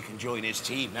sure you can join his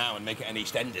team now and make it an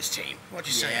EastEnders team. What do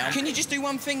you say, Al? Can you just do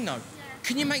one thing, though?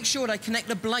 Can you make sure they connect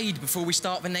the blade before we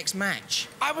start the next match?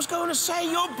 I was going to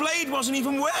say, your blade wasn't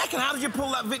even working. How did you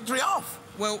pull that victory off?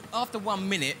 Well, after 1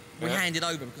 minute, we handed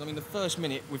over because, I mean, the first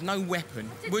minute with no weapon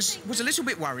was a little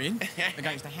bit worrying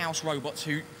against the house robots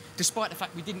who, despite the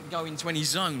fact we didn't go into any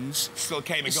zones... Still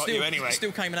came and got you anyway.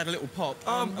 Still came and had a little pop,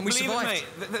 and we believe survived.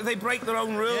 it, mate. They break their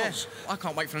own rules. Yeah. I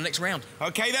can't wait for the next round.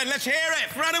 OK, then, let's hear it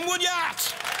for Adam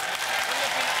Woodgett!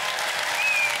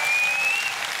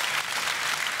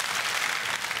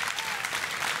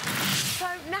 So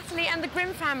Natalie and the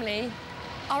Grimm family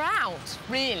are out,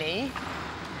 really,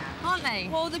 aren't they?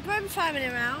 Well, the Grimm family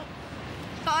are out,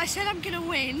 but I said I'm going to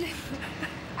win,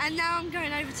 and now I'm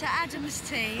going over to Adam's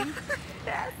team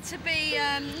to be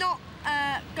not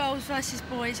girls versus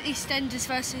boys, EastEnders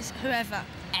versus whoever.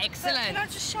 Excellent. But can I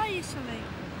just show you something?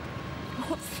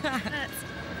 What's that?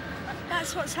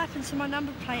 That's what's happened to my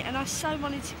number plate, and I so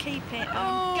wanted to keep it.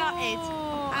 I'm gutted.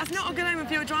 That's not a good aim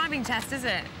for your driving test, is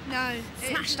it? No.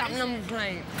 Smashed up number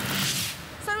plate.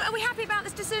 So are we happy about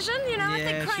this decision? You know, I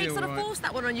think Craig sort of forced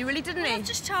that one on you, really, didn't he? I've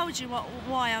just told you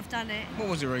why I've done it. What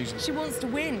was the reason? She wants to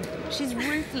win. She's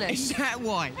ruthless. Is that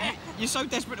why? You're so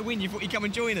desperate to win, you thought you'd come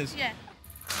and join us? Yeah.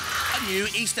 A new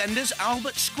EastEnders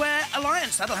Albert Square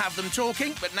alliance. That'll have them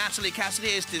talking, but Natalie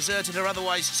Cassidy has deserted her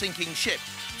otherwise sinking ship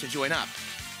to join up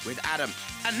with Adam.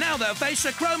 And now they'll face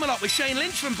a Chromalot with Shane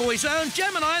Lynch from Boyzone,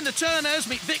 Gemini and the Turners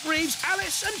meet Vic Reeves,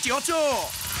 Alice and Diottor.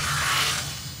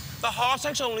 The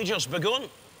heartache's only just begun.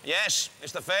 Yes,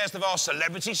 it's the first of our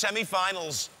celebrity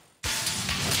semi-finals.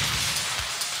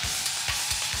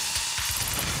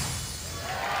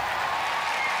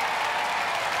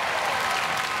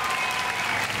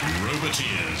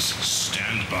 Roboteers,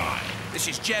 stand by. This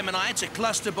is Gemini. It's a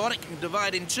cluster bot. It can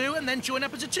divide in two and then join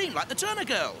up as a team, like the Turner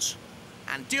girls.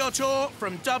 And Diottor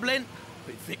from Dublin,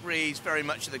 with Vic Reeves very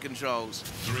much at the controls.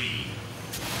 3,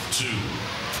 2,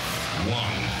 1,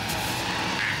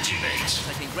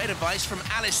 activate. Taking great advice from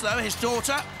Alice, though, his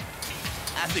daughter.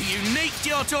 And the unique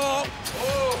Diottor.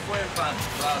 Oh, buen fan.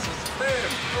 Glasses.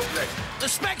 Boom. Lovely. The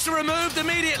specs are removed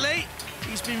immediately.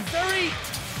 He's been very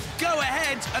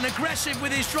go-ahead and aggressive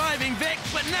with his driving, Vic,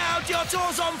 but now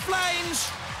Diottor's on flames.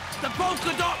 The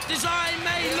polka dot design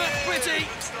may look pretty,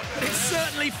 but it's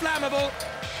certainly flammable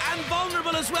and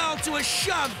vulnerable as well to a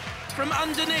shove from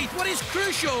underneath. What is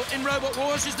crucial in Robot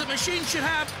Wars is that machines should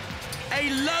have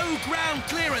a low ground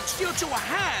clearance. Diottor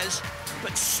has,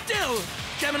 but still,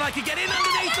 Gemini could get in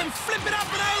underneath and flip it up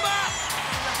and over.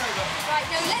 Right,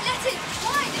 no, let it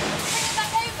slide. Bring it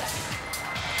back over.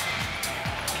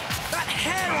 That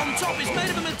hair on top is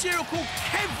made of a material called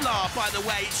Kevlar, by the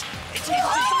way. It's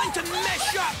designed to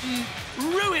mesh up and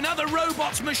ruin other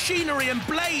robots' machinery and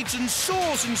blades and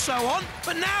saws and so on.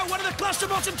 But now one of the cluster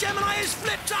bots of Gemini is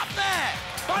flipped up there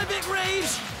by Vic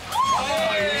Reeves.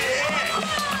 Oh, yeah!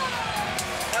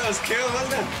 That was cool,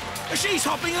 wasn't it? She's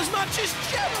hopping as much as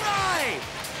Gemini.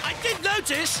 I did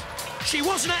notice she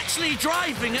wasn't actually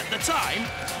driving at the time.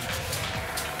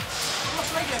 What's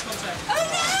radio contact? Oh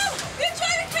no! You're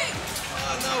driving!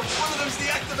 Oh no, one of them's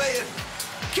deactivated.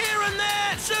 Kieran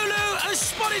there, Zulu has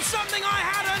spotted something I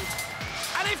hadn't.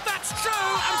 And if that's true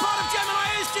and part of Gemini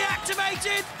is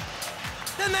deactivated,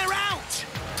 then they're out.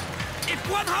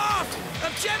 one half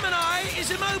of Gemini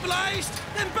is immobilised,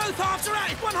 then both halves are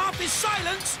out. If one half is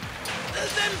silenced,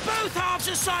 then both halves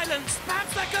are silenced.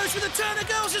 Perhaps that goes for the Turner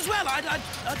girls as well. I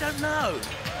don't know.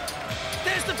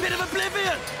 There's the pit of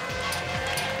oblivion.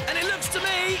 And it looks to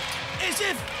me as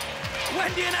if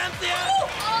Wendy and Anthea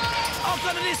are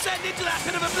going to descend into that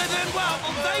pit of oblivion. Well,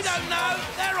 they don't know.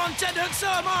 They're on tenterhooks, so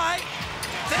am I.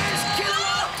 There's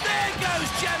Killalot. There goes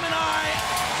Gemini.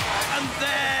 And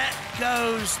there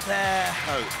goes their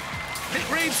hope. Vic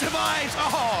Reeves survives.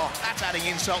 Oh, that's adding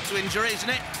insult to injury, isn't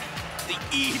it? The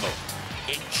evil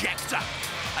injector.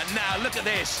 And now look at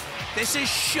this. This is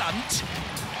Shunt,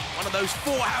 one of those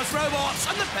four-house robots,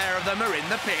 and the pair of them are in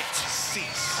the pit.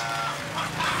 Cease.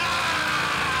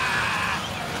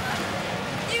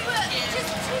 You were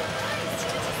just too close.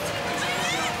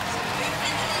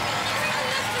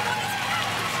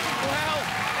 Well,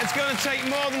 it's going to take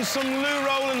more than some loo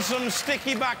roll and some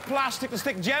sticky back plastic to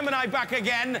stick Gemini back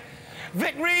again.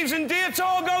 Vic Reeves and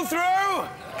Dietor go through.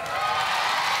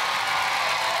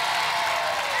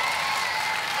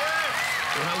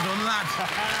 Well done, lads.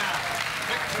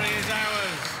 Victory is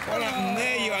ours. What happened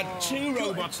there? You had two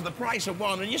robots for the price of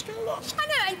one, and you still lost. I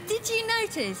know, and did you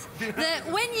notice that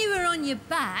when you were on your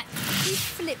back, he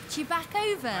flipped you back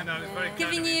over, I know, it's very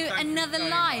giving kind of you Thank another you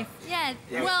very life? much. Yeah.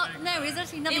 Yeah. Well, no, it was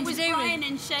actually nothing It was to do Brian with.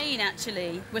 and Shane,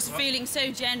 actually, was feeling so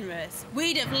generous.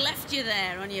 We'd have left you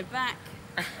there on your back.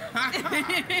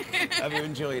 Have you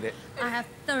enjoyed it? I have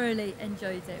thoroughly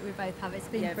enjoyed it. We both have. It's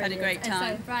been Yeah, we've had a brilliant. great time.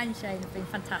 And so Brian and Shane have been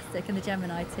fantastic, and the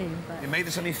Gemini team. But You made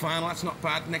the semi-final, that's not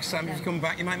bad. Next time if you come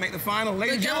back, you might make the final.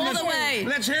 Ladies and We'll go gentlemen, all the way.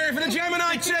 let's hear it for the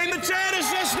Gemini team, the Turner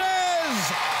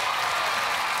sisters!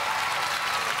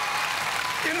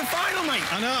 In the final, mate.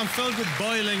 I know, I'm filled with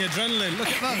boiling adrenaline. Look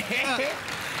at that.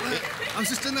 I was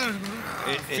just in there,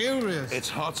 furious. It's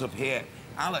hot up here.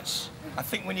 Alice, I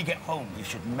think when you get home, you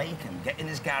should make him get in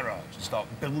his garage and start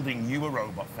building you a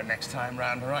robot for next time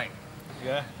round, all right?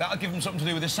 Yeah. That'll give him something to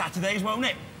do with his Saturdays, won't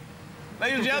it?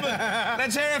 Ladies and gentlemen,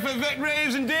 let's hear it for Vic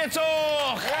Reeves and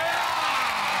Dietor!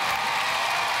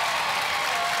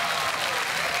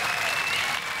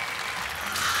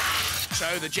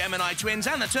 So the Gemini twins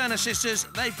and the Turner sisters,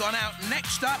 they've gone out.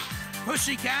 Next up,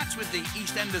 Pussycat with the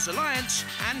EastEnders Alliance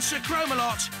and Sir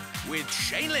Chromalot with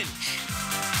Shane Lynch.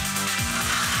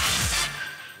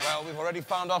 Well, we've already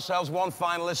found ourselves one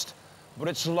finalist, but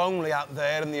it's lonely out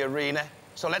there in the arena.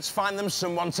 So let's find them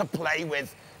someone to play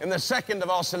with in the second of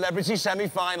our celebrity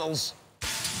semi-finals.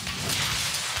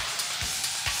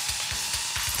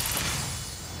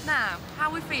 Now, how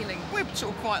are we feeling? We're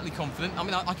sort of quietly confident. I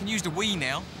mean, I can use the Wii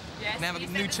now. Yes, now I've got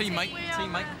a new teammate.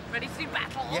 Ready to do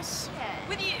battle? Yes.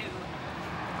 With you.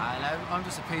 Hello, I'm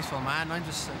just a peaceful man. I'm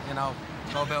just, you know,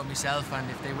 go about myself, and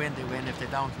if they win, they win. If they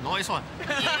don't, nice one.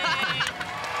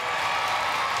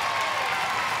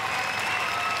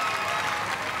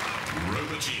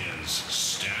 Roboteers,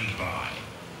 stand by.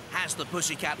 Has the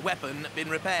Pussycat weapon been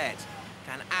repaired?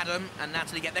 Can Adam and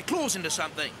Natalie get their claws into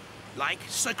something? Like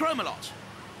Sir Chromalot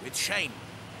with Shane,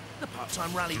 the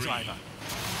part-time rally driver.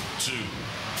 2, 1.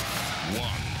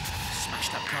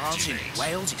 Smashed up cars in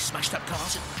Wales, he smashed up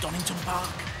cars at Donington Park.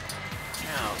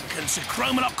 Now, can Sir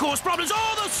Chromalot cause problems?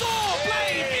 Oh, the saw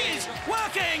blade is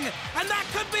working! And that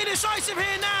could be decisive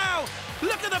here now!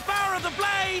 Look at the power of the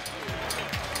blade!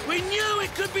 We knew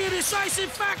it could be a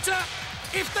decisive factor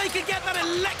if they could get that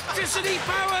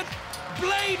electricity-powered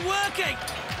blade working.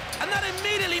 And that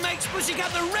immediately makes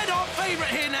Pussycat the red-hot favourite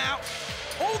here now.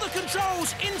 All the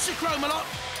controls in Sir Chromalot,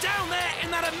 down there in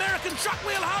that American truck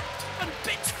wheel hub, and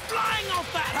bits flying off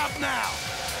that hub now.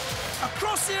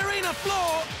 Across the arena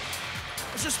floor,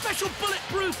 there's a special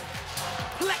bulletproof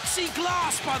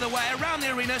plexiglass, by the way, around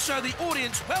the arena, so the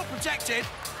audience well protected.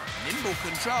 Nimble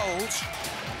controls.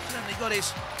 Certainly got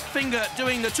his finger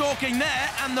doing the talking there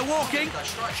and the walking.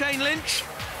 Shane Lynch.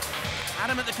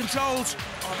 Adam at the controls.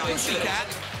 Pussycat.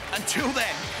 Until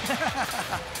then,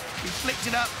 he flicked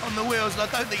it up on the wheels, and I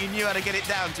don't think he knew how to get it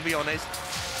down, to be honest.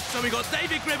 So we got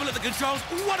David Gribble at the controls,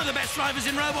 one of the best drivers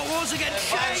in Robot Wars against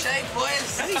Shane.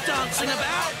 And he's dancing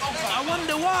about. I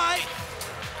wonder why.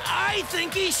 I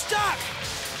think he's stuck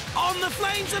on the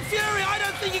flames of fury. I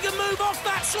don't think he can move off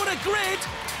that sort of grid.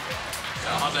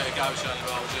 I'd let it go, Shane,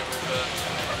 if I was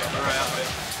very out of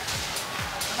it.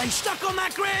 Are they stuck on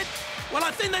that grid? Well,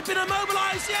 I think they've been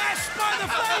immobilised, yes, by the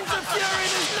flames of fury.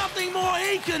 There's nothing more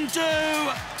he can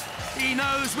do. He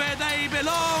knows where they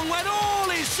belong when all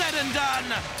is said and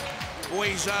done.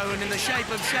 Boyzone in the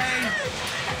shape of Shane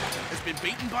has been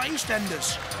beaten by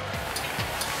EastEnders.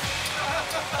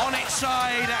 On its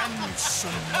side and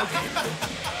smoking.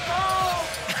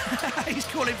 He's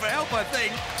calling for help, I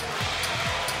think.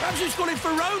 Perhaps he's calling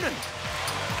for Ronan.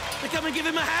 to come and give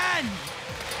him a hand.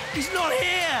 He's not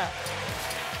here.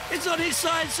 It's on his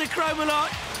side, Sir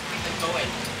Chromalot.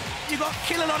 You got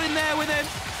Killalot in there with him,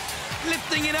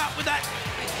 lifting it up with that.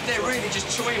 They're really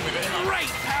just toying with it. Great,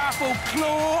 powerful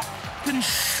claw, can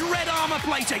shred armour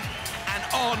plating, and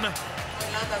on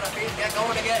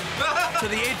Going again. to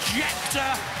the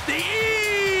ejector, the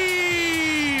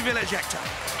evil ejector.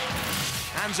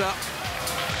 Hands up,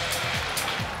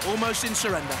 almost in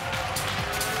surrender.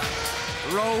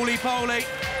 Roly-poly.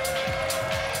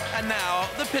 And now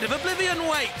the pit of oblivion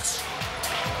waits.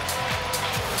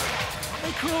 Aren't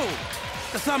they cruel?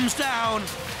 The thumbs down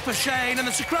for Shane and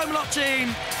the Sir Chromalot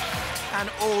team. And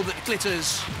all that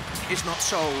glitters is not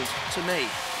sold to me.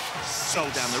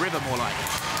 Sold down the river, more like.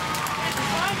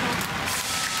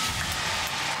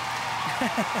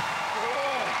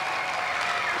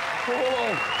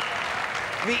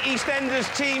 The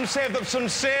EastEnders team saved up some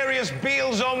serious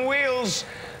beals on wheels,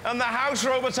 and the house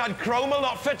robots had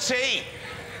Chromalot for tea.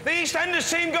 The EastEnders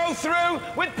team go through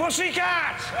with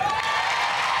Pussycat.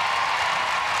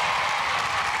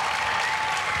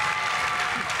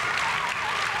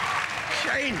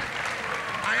 Shane,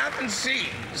 I haven't seen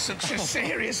such a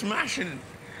serious mash in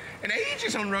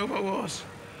ages on Robo Wars.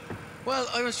 Well,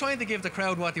 I was trying to give the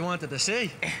crowd what they wanted to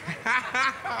see.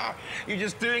 You're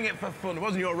just doing it for fun. It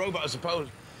wasn't your robot, I suppose.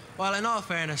 Well, in all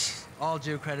fairness, all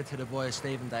due credit to the boys,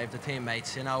 Steve and Dave, the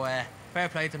teammates. You know, fair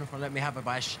play to them for letting me have a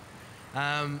bash.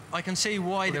 I can see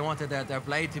why they wanted their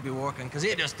blade to be working, because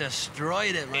it just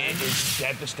destroyed it, man. It is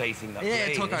devastating, that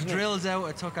blade, it took our isn't it? drills out,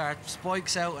 it took our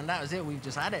spikes out, and that was it. We've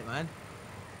just had it, man.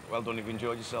 Well done, you've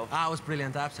enjoyed yourself. Ah, it was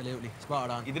brilliant, absolutely. Spot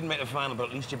on. You didn't make the final, but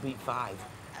at least you beat 5.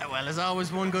 Well, there's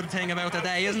always one good thing about the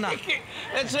day, isn't there?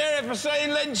 Let's hear it for Shane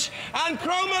Lynch and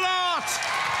Chromalot!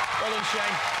 Well done,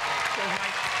 Shane. Cheers,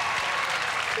 mate.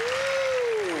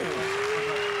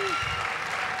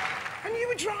 And you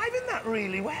were driving that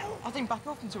really well. I didn't back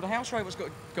off until the house robots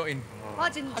got in. I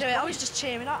didn't do it, I was just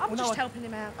cheering. I was just helping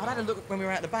him out. I'd had a look when we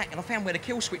were out the back, and I found where the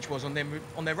kill switch was on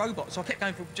their robot, so I kept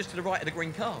going just to the right of the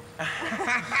green car.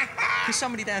 Because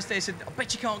somebody downstairs said, I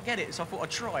bet you can't get it, so I thought I'd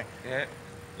try. Yeah,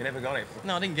 you never got it.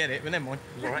 No, I didn't get it, but never mind.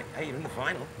 It was all right. Hey, you're in the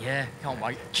final. Yeah, can't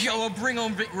wait. Go on, bring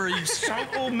on Vic Reeves.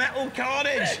 Total metal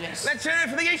carnage. Yes. Let's hear it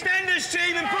for the EastEnders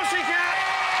team and Pussycat.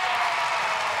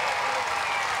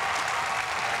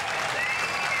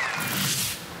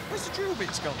 Where's the drill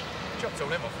bits gone? Chopped all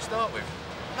them off to start with.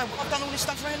 No, I've done all this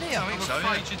stuff around here. I'm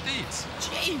afraid you did.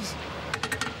 Jeez.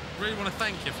 Really want to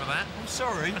thank you for that. I'm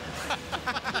sorry.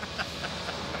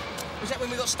 Was that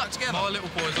when we got stuck together? My little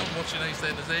boy's not watching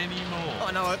EastEnders anymore. Oh,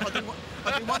 no, I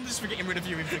do wonders for getting rid of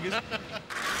viewing figures.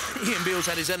 Ian Beale's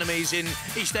had his enemies in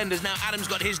EastEnders. Now Adam's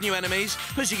got his new enemies.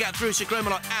 Pussycat through, Sir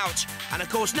Chromalot out. And of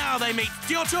course now they meet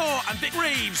Diautor and Vic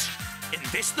Reeves in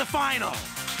this, the final.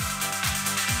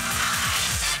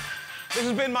 This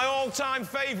has been my all-time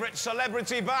favourite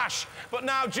celebrity bash, but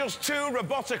now just 2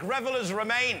 robotic revellers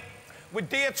remain. With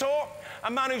Diautor,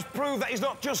 a man who's proved that he's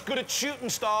not just good at shooting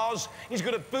stars, he's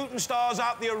good at booting stars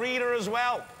out the arena as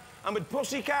well. And with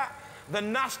Pussycat, the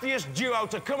nastiest duo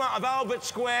to come out of Albert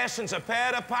Square since a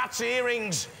pair of Pat's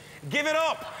earrings. Give it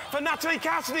up for Natalie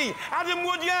Cassidy, Adam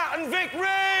Woodyard and Vic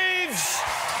Reeves!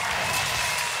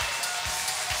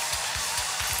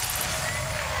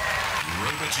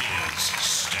 Roboteers,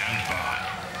 stand by.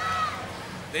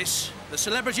 This, the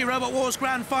Celebrity Robot Wars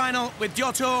Grand Final with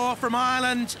Diautor from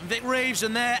Ireland, Vic Reeves,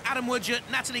 and there Adam Woodyard,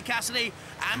 Natalie Cassidy,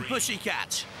 and 3,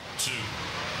 Pussycat. 2,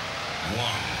 1,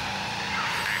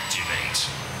 activate.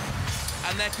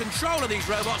 And their control of these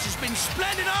robots has been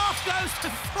splendid. Off goes the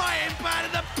frying pan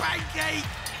and the pancake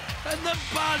and the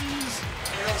buns.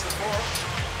 Here's the fork.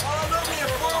 Oh, lovely, a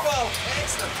furball.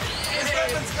 Excellent. His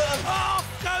weapon's gone. Off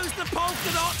goes the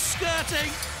polka dot skirting.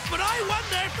 But I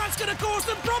wonder if that's going to cause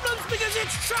them problems because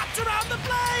it's trapped around the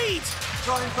blade.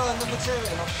 Try and burn the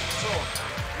material off the sword.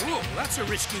 Ooh, that's a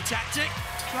risky tactic.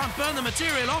 Try and burn the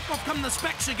material off. Off come the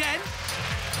specs again.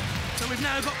 So we've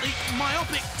now got the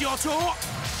myopic Diautor.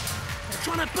 They're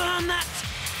trying to burn that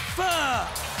fur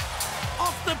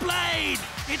off the blade.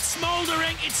 It's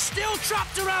smouldering. It's still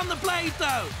trapped around the blade,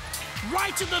 though.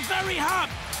 Right at the very hub.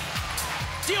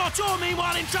 Diautor,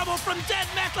 meanwhile, in trouble from dead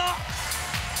metal.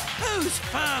 Whose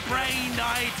fur-brained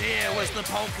idea was the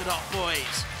polka dot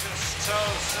boys? Just so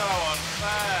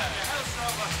unfair.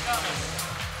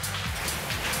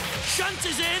 Shunt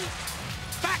is in.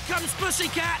 Back comes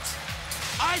Pussycat.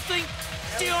 I think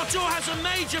Diautor has a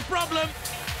major problem.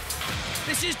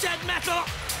 This is dead metal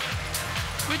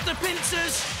with the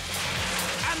pincers,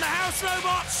 and the house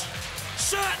robots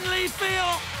certainly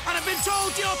feel and have been told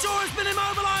Diautor has been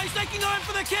immobilised. They can go in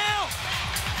for the kill.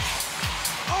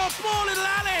 Oh, poor little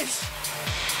Alice.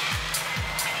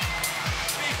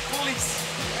 pulleys.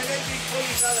 Electric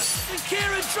pulleys, fella. And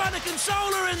Kieran trying to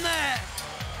console her in there.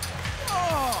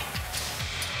 Oh!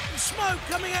 The smoke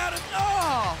coming out of...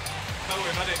 Oh! Oh,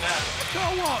 we've had it now. Go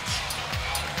watch.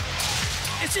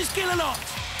 This is Killalot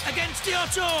against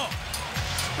Diotto.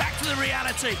 Back to the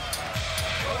reality.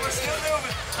 Oh, we're still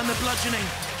moving. And the bludgeoning.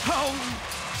 Oh!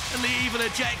 And the evil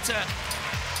ejector.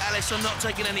 Alice, I'm not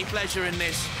taking any pleasure in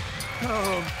this.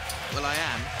 Oh. Well, I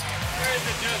am. Where's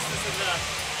the justice in that?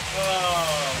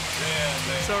 Oh, dear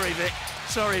me. Sorry, Vic.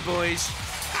 Sorry, boys.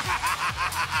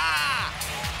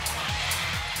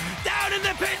 Down in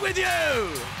the pit with you!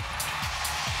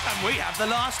 And we have the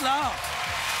last laugh.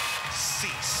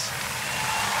 Cease.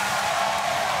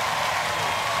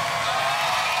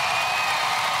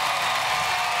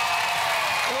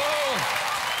 Whoa.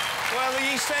 Well, the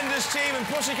EastEnders team and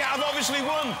Pussycat have obviously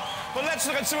won. But let's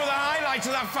look at some of the highlights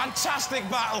of that fantastic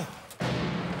battle.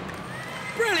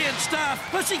 Brilliant stuff.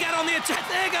 Pussycat on the attack.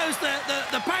 There goes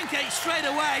the pancake straight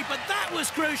away, but that was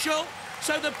crucial.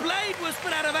 So the blade was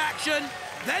put out of action.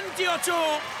 Then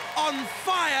Diotto on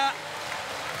fire.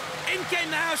 In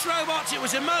came the house robots. It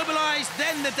was immobilised.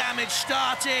 Then the damage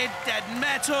started. Dead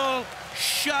metal,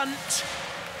 shunt,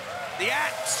 the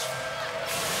axe,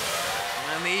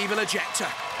 and the evil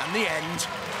ejector, and the end.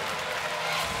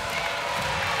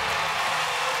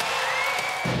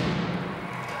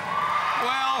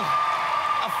 Well,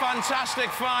 a fantastic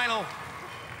final.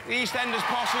 The EastEnders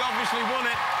posse obviously won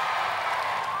it.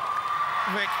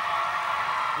 Vic.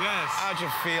 Yes. How'd you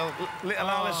feel? Little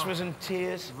Alice was in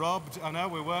tears. Robbed. I know,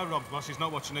 we were robbed. Well, she's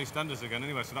not watching EastEnders again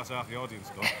anyway, so that's half the audience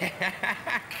gone.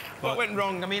 What went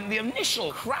wrong? I mean, the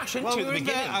initial crash into the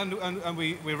beginning. And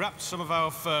we wrapped some of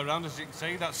our fur around, as you can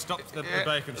see. That stopped the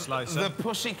bacon slicer. The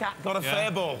Pussycat got a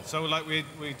fair ball. So, like, we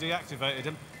deactivated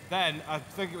him. Then, I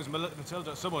think it was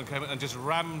Matilda, someone came in and just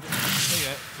rammed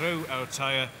here through our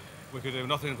tyre. We could do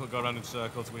nothing but go around in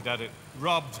circles. We did it.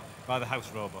 Robbed by the house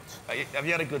robots. Have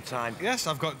you had a good time? Yes,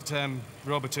 I've got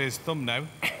Roboteer's thumb now,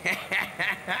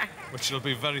 which will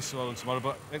be very swollen tomorrow,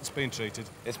 but it's been treated.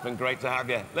 It's been great to have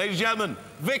you. Ladies and gentlemen,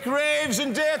 Vic Raves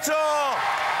and Diotto!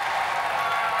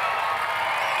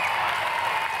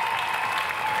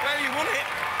 Well, you won it.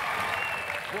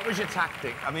 What was your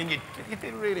tactic? I mean, you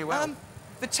did really well.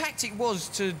 The tactic was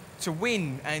to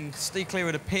win and steer clear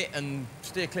of the pit and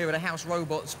steer clear of the house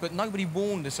robots, but nobody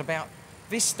warned us about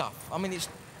this stuff. I mean, it's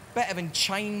better than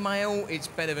chainmail, it's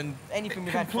better than anything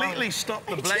we've had. It completely stopped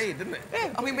the blade, didn't it?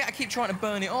 Yeah, I mean, we had to keep trying to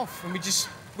burn it off, and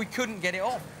we couldn't get it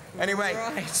off. Anyway,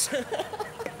 right.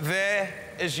 There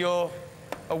is your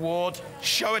award.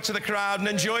 Show it to the crowd and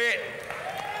enjoy it.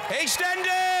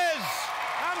 EastEnders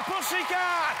and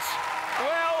Pussycat.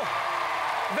 Well,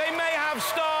 they may have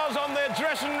stars on their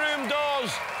dressing room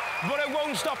doors, but it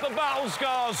won't stop the battle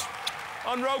scars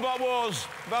on Robot Wars.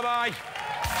 Bye-bye.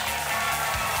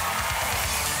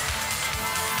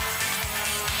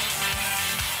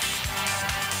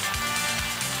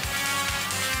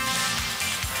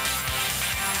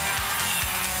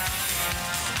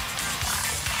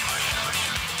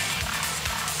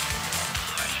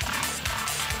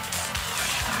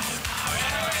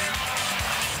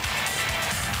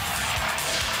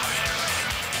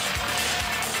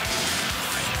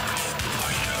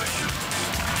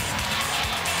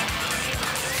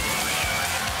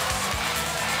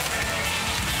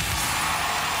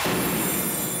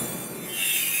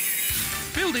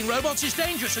 Building robots is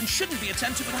dangerous and shouldn't be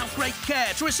attempted without great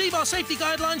care. To receive our safety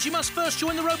guidelines, you must first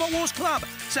join the Robot Wars Club.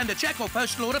 Send a cheque or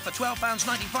postal order for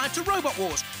 £12.95 to Robot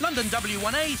Wars, London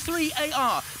W1A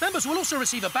 3AR. Members will also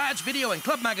receive a badge, video and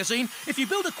club magazine. If you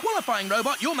build a qualifying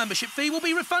robot, your membership fee will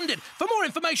be refunded. For more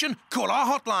information, call our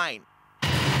hotline.